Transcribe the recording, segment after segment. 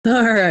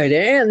All right,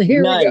 and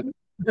here we Nice.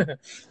 go.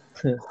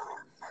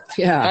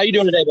 Yeah. How you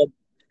doing today, bud?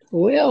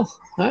 Well,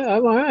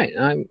 I'm all right.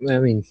 I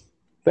mean,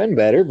 been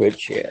better, but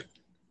shit.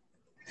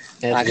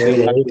 At the I great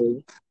feel I age, feel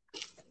you.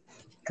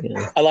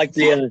 yeah. I like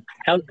the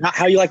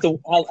how you like the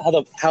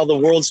how the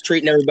world's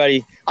treating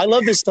everybody. I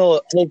love this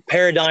whole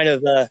paradigm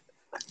of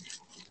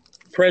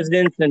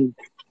presidents and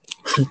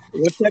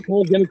what's that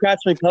called?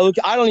 Democrats and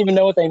Republicans. I don't even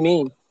know what they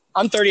mean.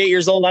 I'm 38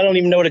 years old. I don't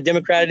even know what a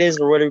Democrat is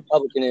or what a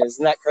Republican is.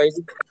 Isn't that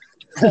crazy?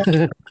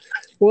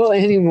 Well,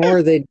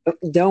 anymore they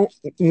don't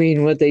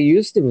mean what they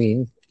used to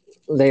mean.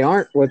 They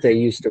aren't what they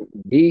used to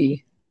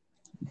be.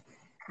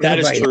 That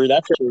is Everybody has true.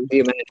 That's true. the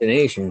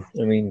imagination.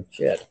 I mean,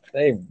 shit,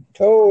 they've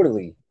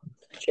totally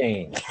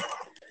changed.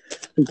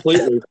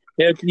 Completely.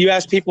 If you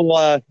ask people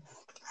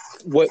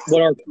what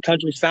our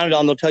country's founded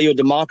on, they'll tell you a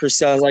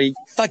democracy. I was like,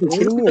 fucking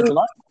kidding me? A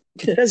democracy?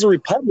 It says a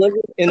republic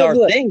in our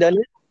Republic. thing,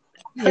 doesn't it?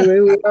 I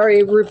mean, we are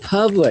a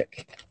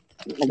republic.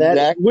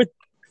 That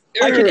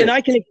Exactly.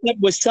 I can accept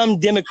with some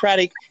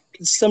democratical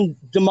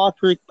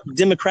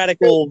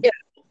yeah,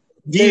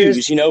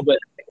 there's views,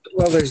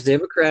 but there's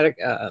democratic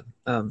what's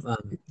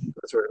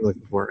what I'm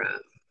looking for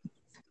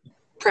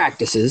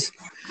practices,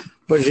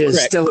 but it is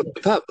correct. still a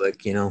republic,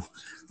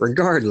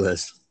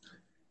 regardless.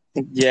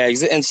 Yeah,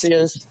 and see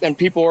this, and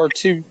people are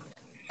too.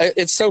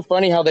 It's so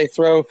funny how they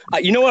throw.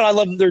 You know what I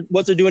love?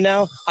 What they're doing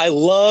now. I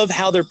love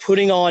how they're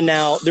putting on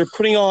now. They're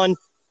putting on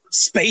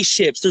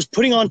spaceships. They're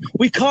putting on.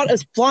 We caught a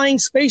flying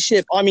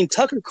spaceship. I mean,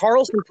 Tucker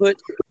Carlson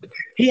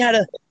he had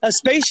a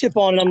spaceship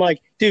on, and I'm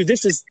like,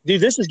 this is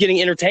getting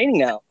entertaining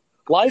now.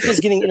 Life is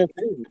getting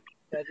entertaining.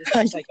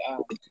 Like,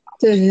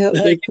 The hell,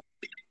 like,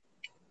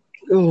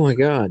 oh my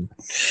god!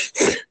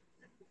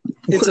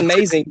 it's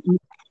amazing.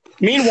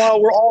 Meanwhile,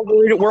 we're all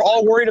worried. We're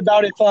all worried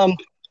about if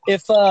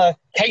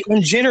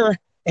Caitlyn Jenner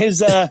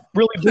is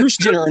really Bruce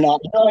Jenner or not.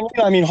 You know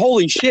what I mean?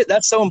 Holy shit,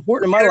 that's so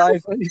important in my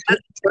life.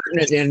 That's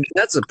pertinent, and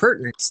that's the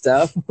pertinent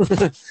stuff.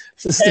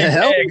 Just the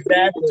hell?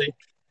 Exactly.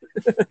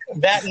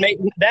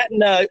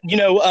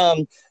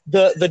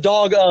 The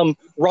dog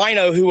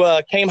Rhino who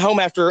came home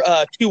after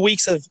 2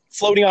 weeks of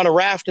floating on a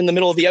raft in the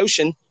middle of the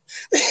ocean.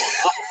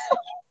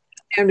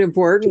 And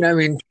important. I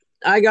mean,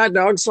 I got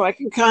dogs, so I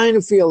can kind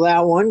of feel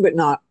that one, but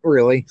not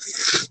really,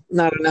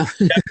 not enough.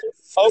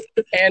 Oh,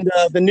 and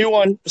the new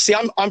one. See,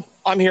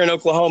 I'm here in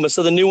Oklahoma,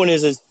 so the new one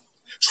is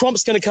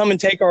Trump's going to come and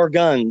take our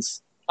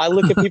guns. I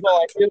look at people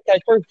like, okay,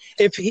 first,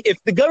 if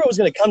the government was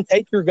going to come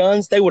take your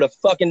guns, they would have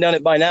fucking done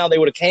it by now. They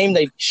would have came,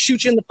 they'd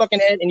shoot you in the fucking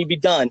head, and you'd be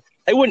done.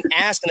 They wouldn't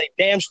ask, and they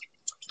damn.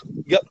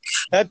 Yep,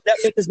 that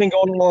myth has been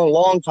going on a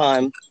long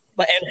time.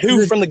 And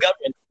who from the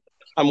government?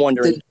 I'm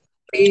wondering.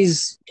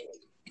 He's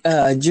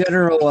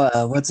General,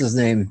 what's his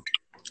name?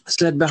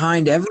 Said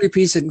behind every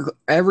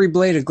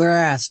blade of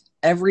grass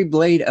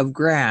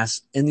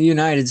in the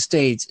United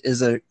States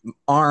is a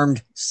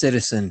armed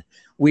citizen.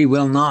 We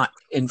will not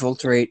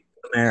infiltrate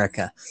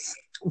America.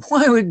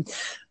 Why would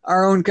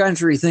our own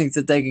country think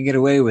that they can get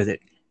away with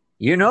it?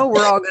 We're all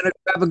going to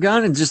grab a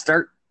gun and just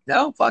start.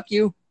 No, fuck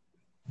you.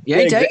 You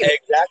ain't taking it.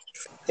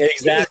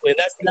 Exactly.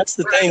 That's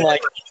the thing.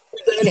 Like,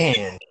 Good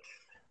hand.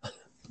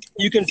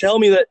 you can tell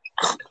me that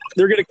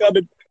they're going to come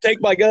and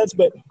take my guns,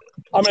 but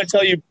I'm going to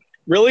tell you,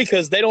 really,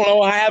 because they don't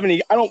know I have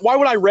any. I don't. Why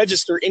would I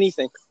register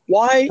anything?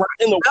 Why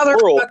in the Now they're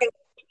world? fucking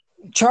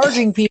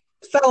charging people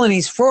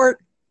felonies for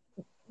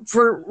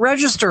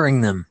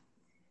registering them.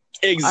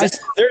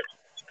 Exactly.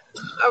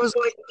 I was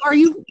like, are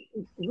you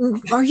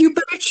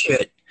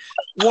batshit?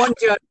 One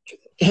judge,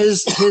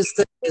 his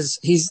thing is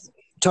he's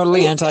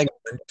totally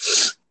anti-gun,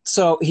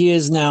 so he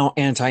is now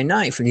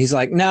anti-knife, and he's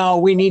like, no,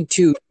 we need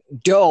to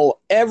dull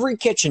every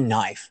kitchen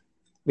knife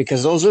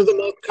because those are the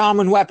most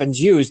common weapons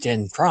used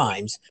in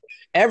crimes.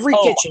 Every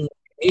kitchen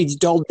needs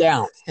dulled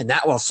down, and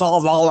that will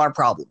solve all our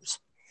problems.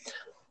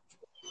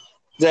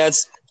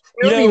 That's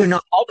I'll tell you. You know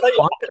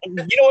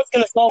what's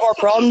going to solve our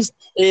problems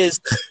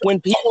is when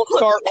people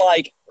start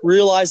like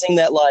realizing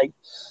that like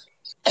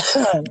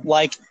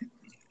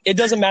it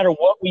doesn't matter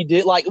what we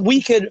did. Like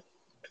we could,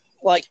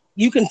 like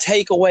you can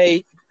take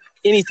away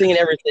anything and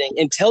everything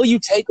until you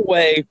take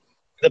away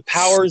the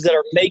powers that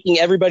are making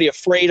everybody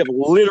afraid of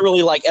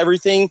literally like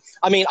everything.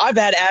 I mean, I've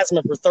had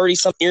asthma for 30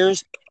 some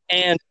years,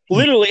 and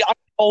literally I'm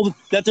told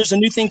that there's a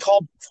new thing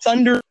called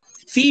thunder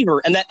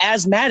fever, and that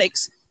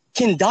asthmatics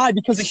can die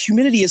because the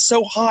humidity is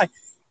so high.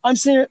 I'm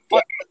saying,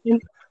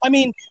 I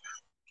mean,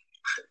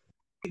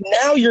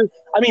 now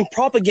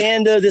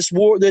propaganda,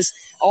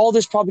 all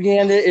this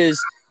propaganda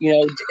is,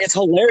 it's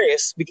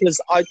hilarious because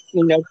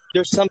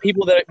there's some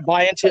people that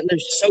buy into it and they're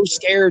so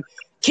scared.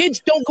 Kids,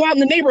 don't go out in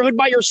the neighborhood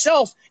by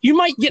yourself. You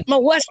might get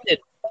molested.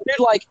 They're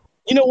like,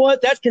 you know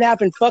what? That could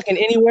happen fucking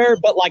anywhere.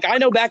 But like, I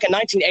know back in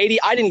 1980,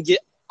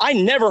 I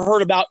never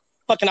heard about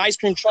fucking ice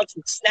cream trucks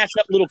and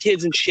snatching up little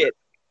kids and shit.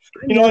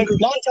 Not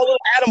until little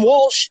Adam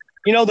Walsh,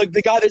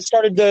 the guy that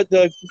started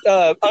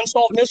the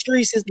Unsolved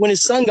Mysteries, when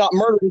his son got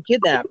murdered and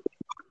kidnapped.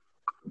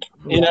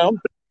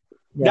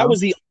 That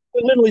was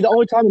literally the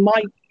only time in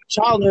my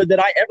childhood that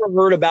I ever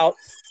heard about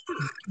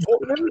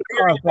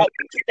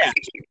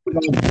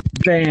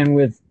Van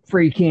with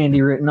free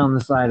candy written on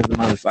the side of the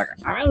motherfucker.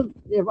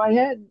 If I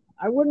had,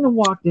 I wouldn't have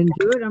walked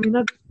into it. I mean,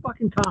 that's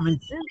fucking common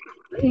sense.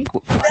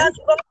 That's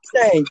what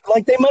I'm saying.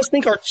 Like, they must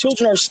think our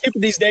children are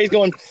stupid these days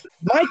going,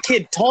 my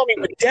kid Tommy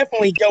would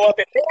definitely go up.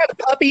 If they had a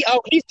puppy,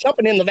 oh, he's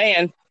jumping in the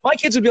van. My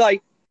kids would be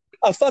like,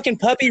 a fucking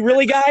puppy,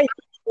 really, guy?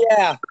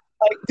 Yeah.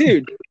 Like,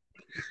 dude.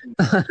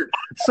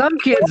 Some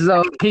kids,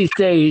 though, these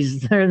days,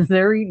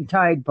 they're eating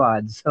Tide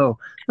Pods, so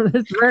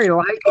it's very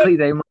likely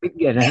they might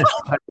get it.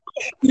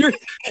 You're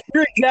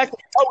exactly.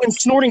 Oh, and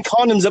snorting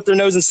condoms up their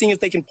nose and seeing if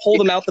they can pull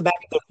them out the back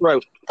of their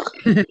throat.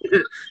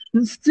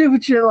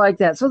 Stupid shit like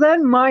that. So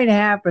that might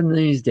happen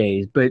these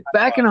days, but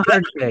back in our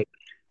day,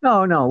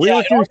 no. We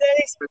were too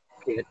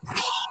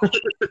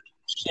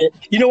shit.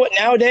 You know what?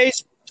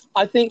 Nowadays,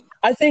 I think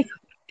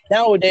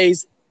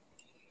nowadays,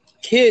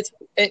 kids,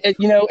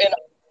 you know, and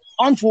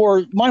on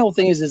for my whole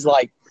thing is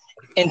like,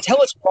 until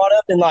it's brought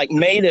up and like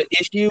made an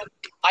issue,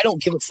 I don't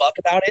give a fuck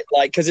about it,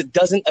 like, because it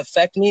doesn't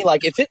affect me.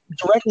 Like, if it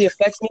directly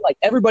affects me, like,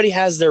 everybody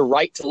has their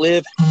right to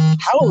live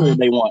however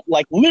they want,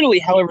 like, literally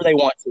however they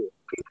want to.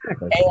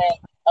 And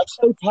I'm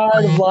so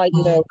tired of, like,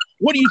 you know,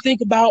 what do you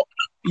think about,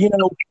 you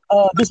know,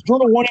 this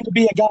girl wanting to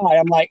be a guy?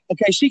 I'm like,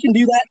 okay, she can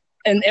do that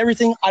and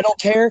everything. I don't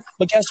care.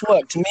 But guess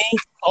what? To me,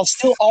 I'll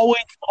still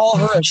always call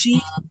her a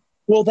she.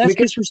 Well, that's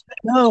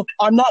disrespect. No,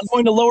 I'm not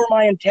going to lower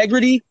my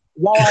integrity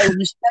while I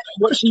respect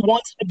what she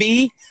wants to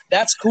be.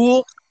 That's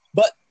cool.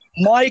 But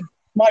my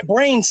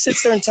brain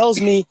sits there and tells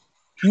me,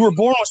 you were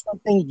born with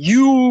something.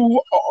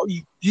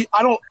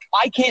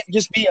 I can't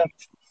just be a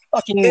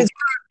fucking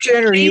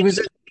Jenner. He was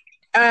an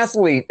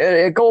athlete,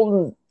 a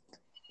golden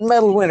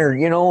medal winner.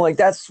 You know, like,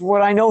 that's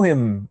what I know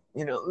him.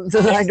 You know,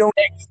 I don't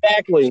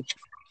exactly.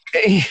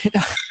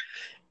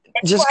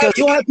 Just because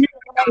you'll have people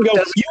come and go,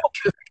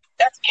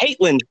 that's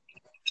Caitlyn.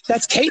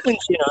 That's Caitlyn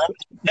Jenner.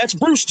 That's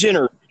Bruce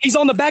Jenner. He's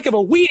on the back of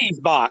a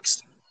Wheaties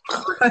box.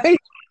 Right?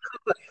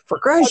 For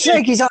Christ's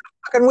sake, he's on a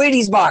fucking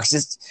Wheaties box.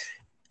 It's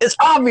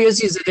obvious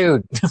he's a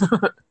dude.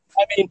 I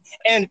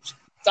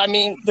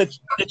mean, the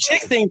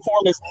chick thing for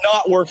him is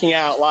not working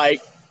out.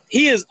 Like,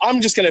 he is,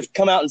 I'm just going to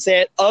come out and say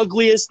it,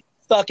 ugliest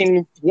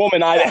fucking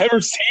woman I've ever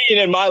seen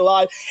in my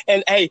life.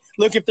 And hey,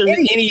 look, if there's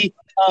any,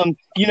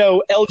 you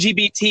know,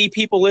 LGBT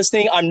people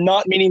listening, I'm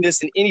not meaning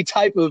this in any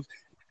type of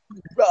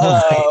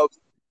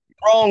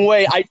wrong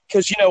way.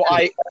 Because, you know,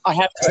 I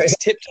have to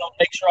tiptoe and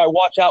make sure I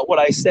watch out what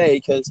I say.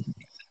 Because,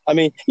 I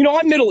mean, you know,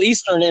 I'm Middle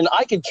Eastern and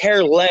I could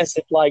care less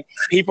if, like,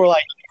 people are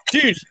like,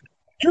 dude,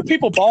 your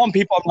people bomb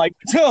people. I'm like,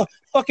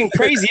 fucking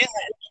crazy, isn't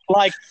it?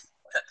 Like,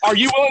 are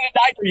you willing to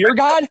die for your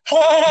God?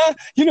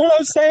 You know what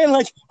I'm saying?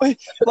 Like, I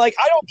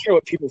don't care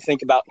what people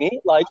think about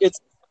me. Like,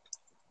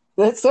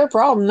 that's their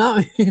problem,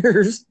 not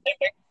yours.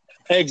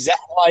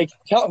 Exactly.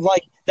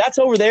 Like that's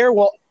over there.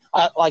 Well,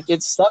 like,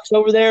 it sucks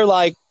over there.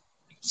 Like,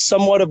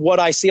 somewhat of what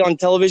I see on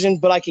television,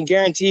 but I can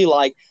guarantee,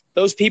 like,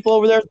 those people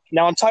over there.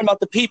 Now I'm talking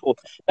about the people.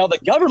 Now the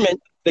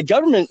government,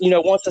 you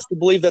know, wants us to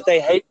believe that they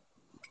hate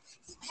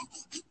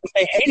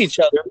each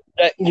other.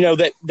 That, you know,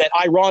 that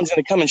Iran's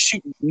going to come and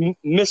shoot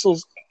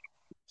missiles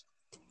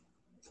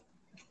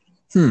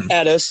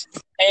at us,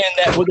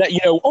 and that you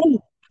know,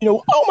 oh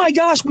my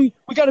gosh, we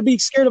got to be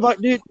scared about,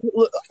 dude.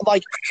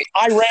 Like,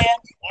 Iran,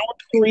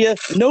 North Korea,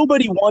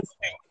 nobody wants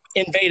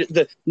to invade.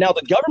 Now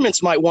the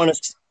governments might want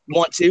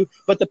to,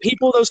 but the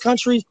people of those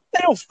countries,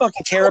 they don't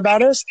fucking care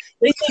about us.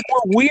 They think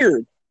we're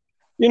weird.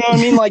 You know what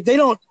I mean? Like, they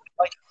don't,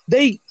 like,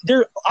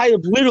 they're. I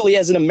have literally,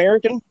 as an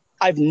American,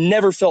 I've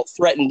never felt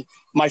threatened.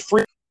 My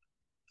free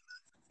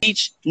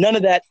speech, none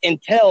of that,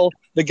 until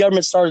the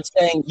government started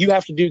saying, you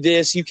have to do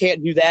this, you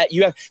can't do that,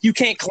 you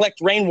can't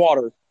collect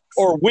rainwater,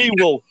 or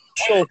we'll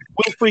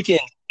freaking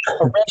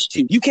arrest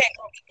you. You can't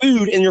grow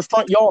food in your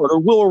front yard, or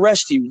we'll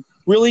arrest you.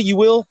 Really, you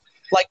will?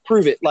 Like,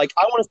 prove it. Like,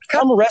 I want to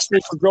come arrest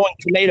me for growing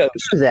tomatoes.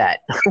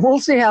 That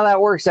we'll see how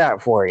that works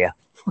out for you.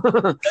 I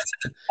mean,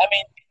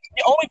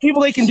 the only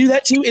people they can do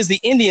that to is the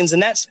Indians,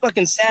 and that's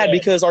fucking sad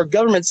because our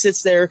government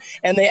sits there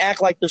and they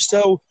act like they're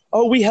so,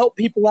 oh, we help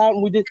people out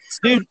and we did.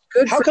 Dude,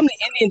 how come the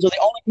Indians are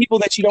the only people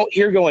that you don't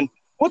hear going,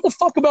 what the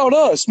fuck about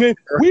us, man?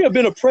 We have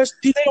been oppressed.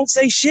 Dude, they don't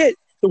say shit.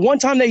 The one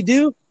time they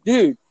do,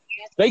 dude,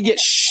 they get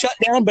shut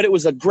down. But it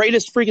was the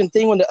greatest freaking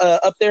thing when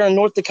up there in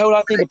North Dakota,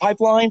 I think, the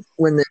pipeline,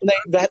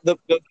 the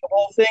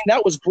whole thing,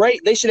 that was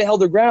great. They should have held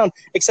their ground,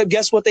 except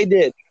guess what they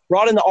did?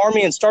 Brought in the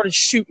army and started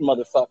shooting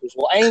motherfuckers.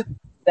 Well, ain't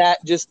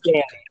that just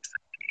dandy?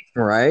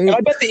 Right. And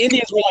I bet the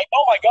Indians were like,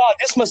 "Oh my God,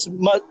 this must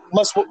what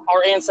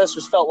our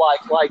ancestors felt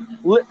like." Like,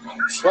 well,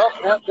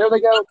 yeah, there they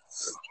go.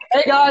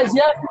 Hey guys,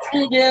 yeah, it's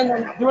me again.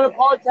 I'm doing a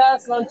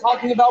podcast and I'm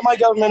talking about my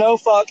government. Oh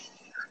fuck,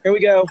 here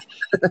we go.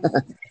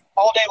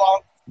 All day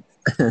long.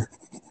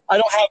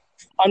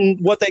 I'm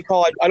what they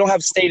call it. I don't have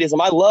statism.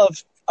 I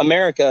love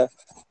America.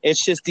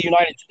 It's just the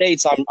United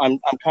States. I'm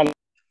kind of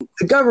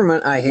the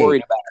government. I hate.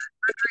 Worried about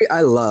it.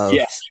 I love.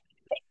 Yes.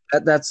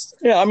 That's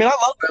yeah. I mean, I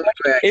love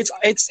it. It's a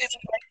great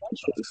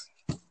country.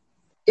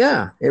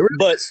 Yeah, it really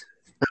but is.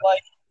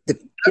 Like the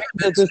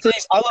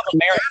things, I love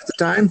America. The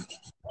time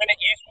when it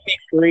used to be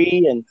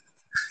free and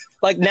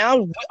Like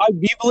now,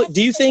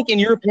 do you think, in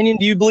your opinion,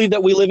 do you believe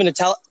that we live in a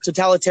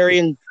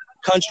totalitarian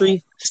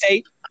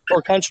state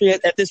or country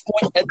at this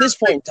point? At this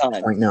point in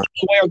time, No.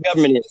 the way our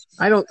government is.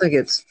 I don't think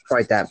it's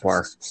quite that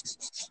far.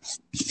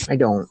 I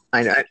don't.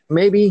 I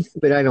maybe,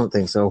 but I don't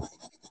think so.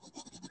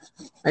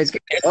 It's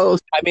getting close.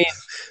 I mean,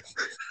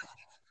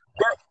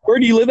 where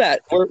do you live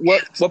at?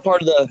 What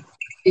part of the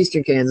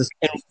Eastern Kansas?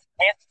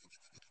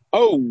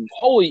 Oh,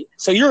 holy!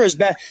 So you're as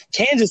bad,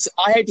 Kansas.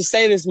 I hate to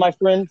say this, my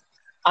friend.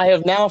 I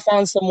have now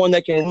found someone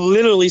that can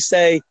literally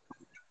say,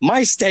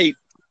 "My state,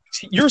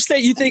 your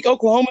state. You think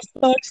Oklahoma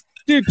sucks,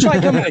 dude?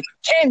 Try coming to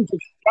Kansas,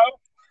 bro."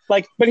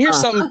 Like, but here's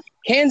something: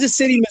 Kansas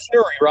City,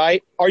 Missouri,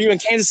 right? Are you in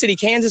Kansas City,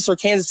 Kansas, or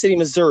Kansas City,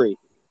 Missouri?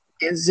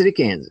 Kansas City,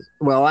 Kansas.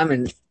 Well, I'm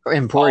in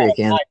Emporia,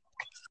 Kansas.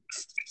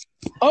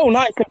 Oh,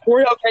 nice.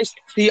 Emporia. Okay.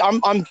 See,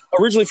 I'm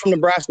originally from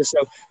Nebraska, so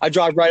I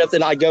drive right up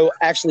and I go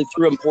actually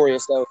through Emporia.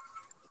 So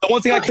the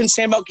one thing I couldn't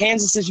stand about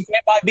Kansas is you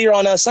can't buy beer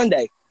on a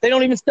Sunday. They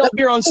don't even sell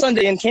beer on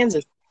Sunday in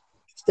Kansas.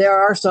 There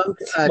are some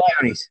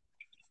counties.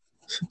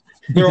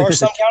 There are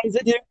some counties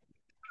that do?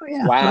 Oh,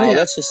 yeah. Wow, Oh, yeah.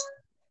 that's just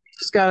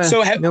gotta.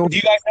 So, do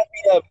you guys have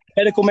the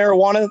medical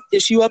marijuana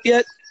issue up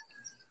yet?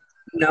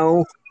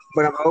 No,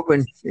 but I'm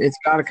hoping it's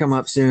got to come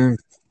up soon.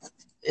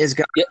 It's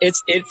here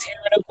in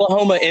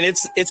Oklahoma, and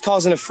it's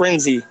causing a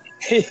frenzy.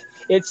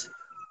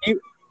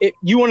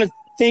 You want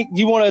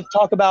to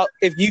talk about,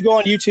 if you go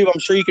on YouTube, I'm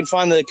sure you can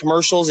find the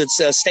commercials.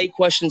 It's State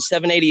Question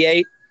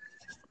 788.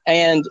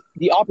 And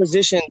the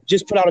opposition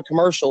just put out a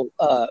commercial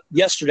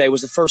yesterday,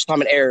 was the first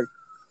time it aired.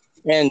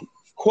 And,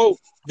 quote,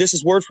 this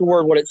is word for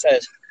word what it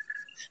says.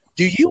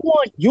 Do you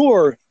want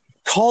your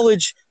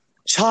college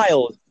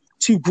child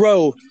to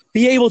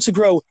be able to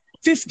grow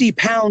 50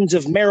 pounds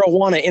of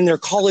marijuana in their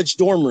college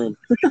dorm room?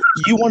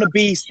 You want to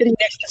be sitting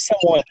next to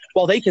someone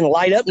while they can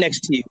light up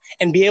next to you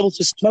and be able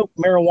to smoke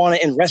marijuana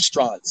in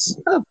restaurants?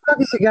 Oh, fuck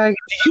is the guy?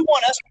 Do you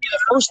want us to be the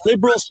first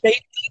liberal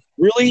state?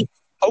 Really?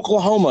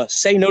 Oklahoma,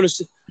 say no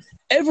to...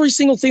 Every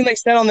single thing they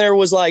said on there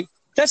was like,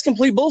 that's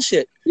complete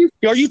bullshit.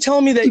 Are you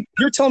telling me that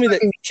kids are going to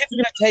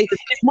take,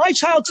 if my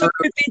child took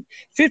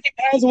 50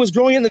 pounds and was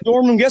growing in the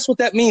dorm room, guess what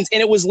that means?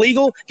 And it was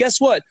legal. Guess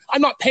what?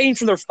 I'm not paying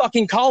for their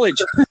fucking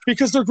college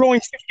because they're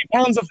growing 50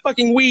 pounds of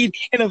fucking weed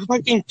in a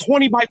fucking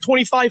 20 by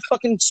 25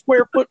 fucking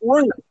square foot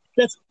room.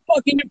 That's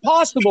fucking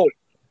impossible.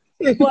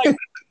 Like,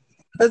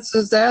 that's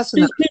just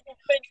asinine.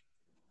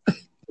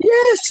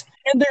 Yes.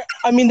 And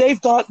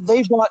they've got,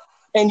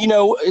 and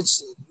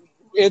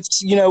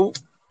it's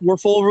we're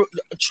full of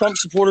Trump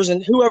supporters,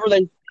 and whoever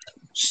they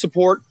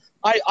support,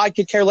 I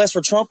could care less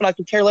for Trump and I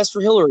could care less for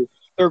Hillary.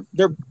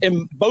 They're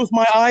in both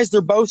my eyes,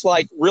 they're both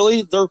like,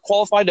 really, they're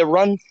qualified to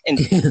run in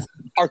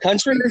our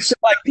country.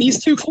 Like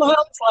these two clowns,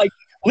 like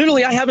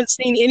literally, I haven't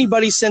seen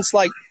anybody since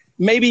like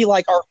maybe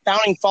like our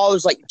founding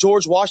fathers, like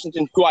George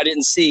Washington, who I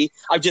didn't see,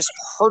 I've just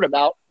heard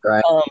about.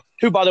 Right.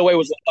 Who, by the way,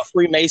 was a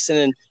Freemason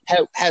and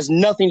has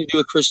nothing to do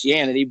with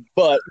Christianity,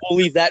 but we'll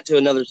leave that to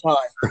another time.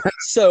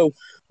 So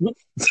we're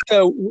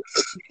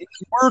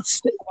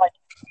like,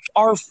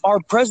 our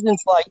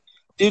president's like,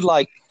 dude,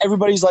 like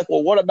everybody's like,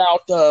 well, what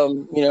about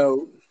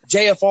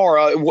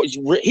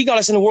JFR? He got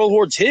us into World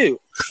War II.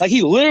 Like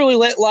he literally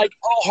let like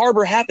Pearl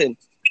Harbor happen.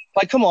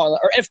 Like, come on,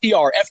 or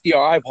FDR.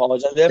 I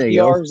apologize.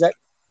 FDR is that?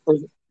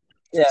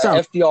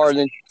 FDR, and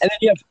then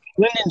you have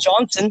Lyndon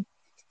Johnson.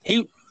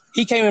 He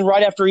came in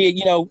right after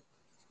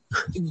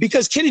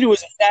because Kennedy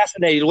was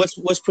assassinated.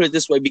 Let's put it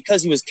this way,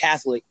 because he was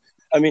Catholic.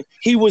 I mean,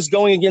 he was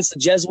going against the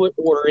Jesuit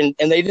order, and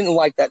they didn't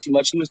like that too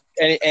much. He was,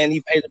 and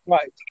he paid the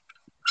price.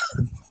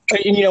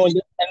 And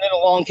then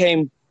along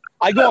came.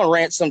 I go on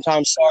rants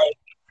sometimes.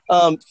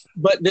 Sorry,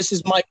 but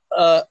this might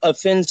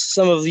offend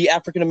some of the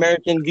African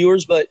American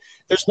viewers. But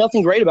there's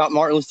nothing great about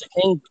Martin Luther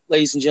King,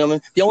 ladies and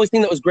gentlemen. The only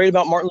thing that was great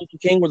about Martin Luther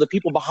King were the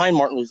people behind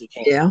Martin Luther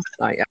King. Yeah.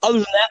 Other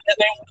than that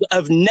man would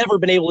have never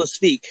been able to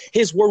speak.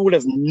 His word would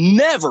have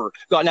never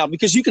gotten out,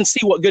 because you can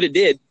see what good it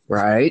did.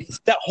 Right.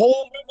 That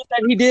whole movement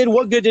that he did,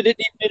 what good did it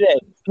do today?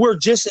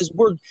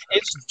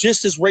 It's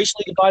just as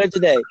racially divided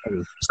today.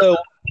 So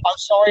I'm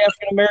sorry,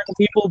 African American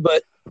people,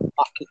 but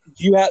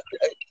you have,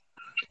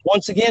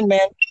 once again,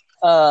 man,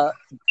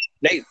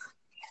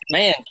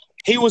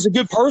 he was a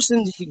good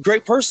person,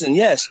 great person,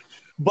 yes.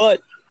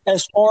 But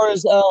as far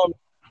as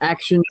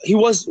action,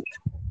 action,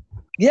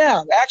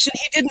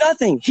 he did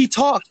nothing. He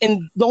talked,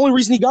 and the only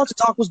reason he got to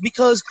talk was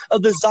because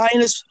of the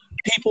Zionist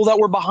people that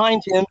were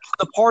behind him,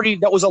 the party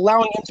that was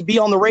allowing him to be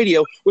on the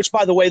radio, which,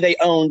 by the way, they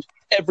owned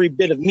every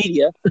bit of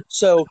media.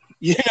 So,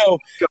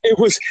 it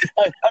was,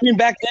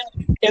 back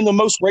then, in the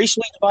most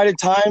racially divided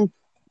time,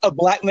 a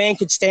black man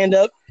could stand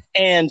up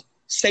and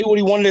say what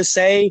he wanted to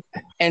say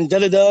and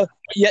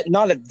yet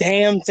not a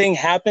damn thing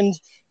happened.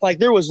 Like,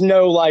 there was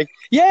no like,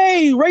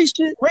 yay,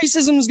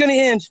 racism is going to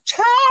end.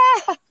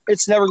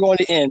 It's never going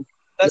to end.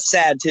 That's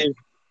sad too,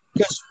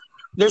 because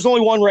there's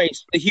only one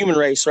race, the human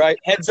race, right?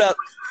 Heads up,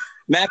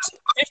 Max.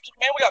 15,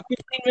 man, we got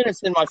 15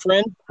 minutes in, my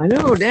friend. I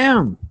know,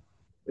 damn.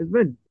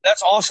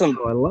 That's awesome.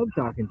 I love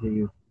talking to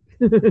you.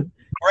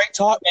 Great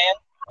talk, man.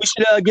 We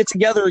should get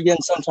together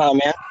again sometime,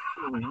 man.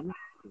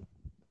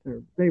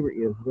 or favorite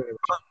you, whatever.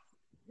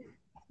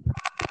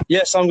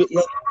 Yes,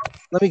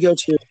 let me go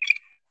to.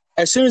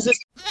 As soon as this